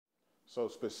So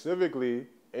specifically,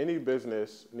 any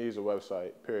business needs a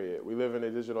website, period. We live in a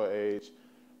digital age.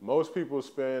 Most people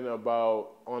spend about,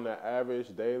 on the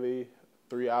average daily,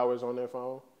 3 hours on their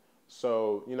phone.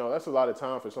 So, that's a lot of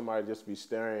time for somebody just to be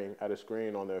staring at a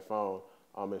screen on their phone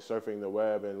and surfing the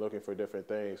web and looking for different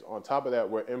things. On top of that,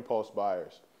 we're impulse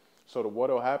buyers. So what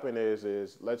will happen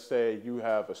is let's say you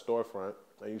have a storefront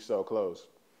and you sell clothes.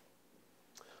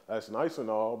 That's nice and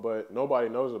all, but nobody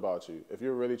knows about you. If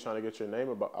you're really trying to get your name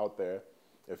out there,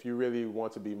 if you really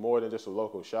want to be more than just a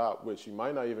local shop, which you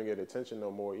might not even get attention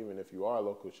no more, even if you are a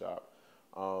local shop,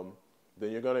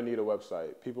 then you're going to need a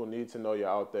website. People need to know you're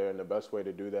out there, and the best way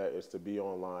to do that is to be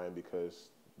online because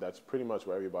that's pretty much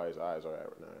where everybody's eyes are at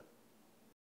right now.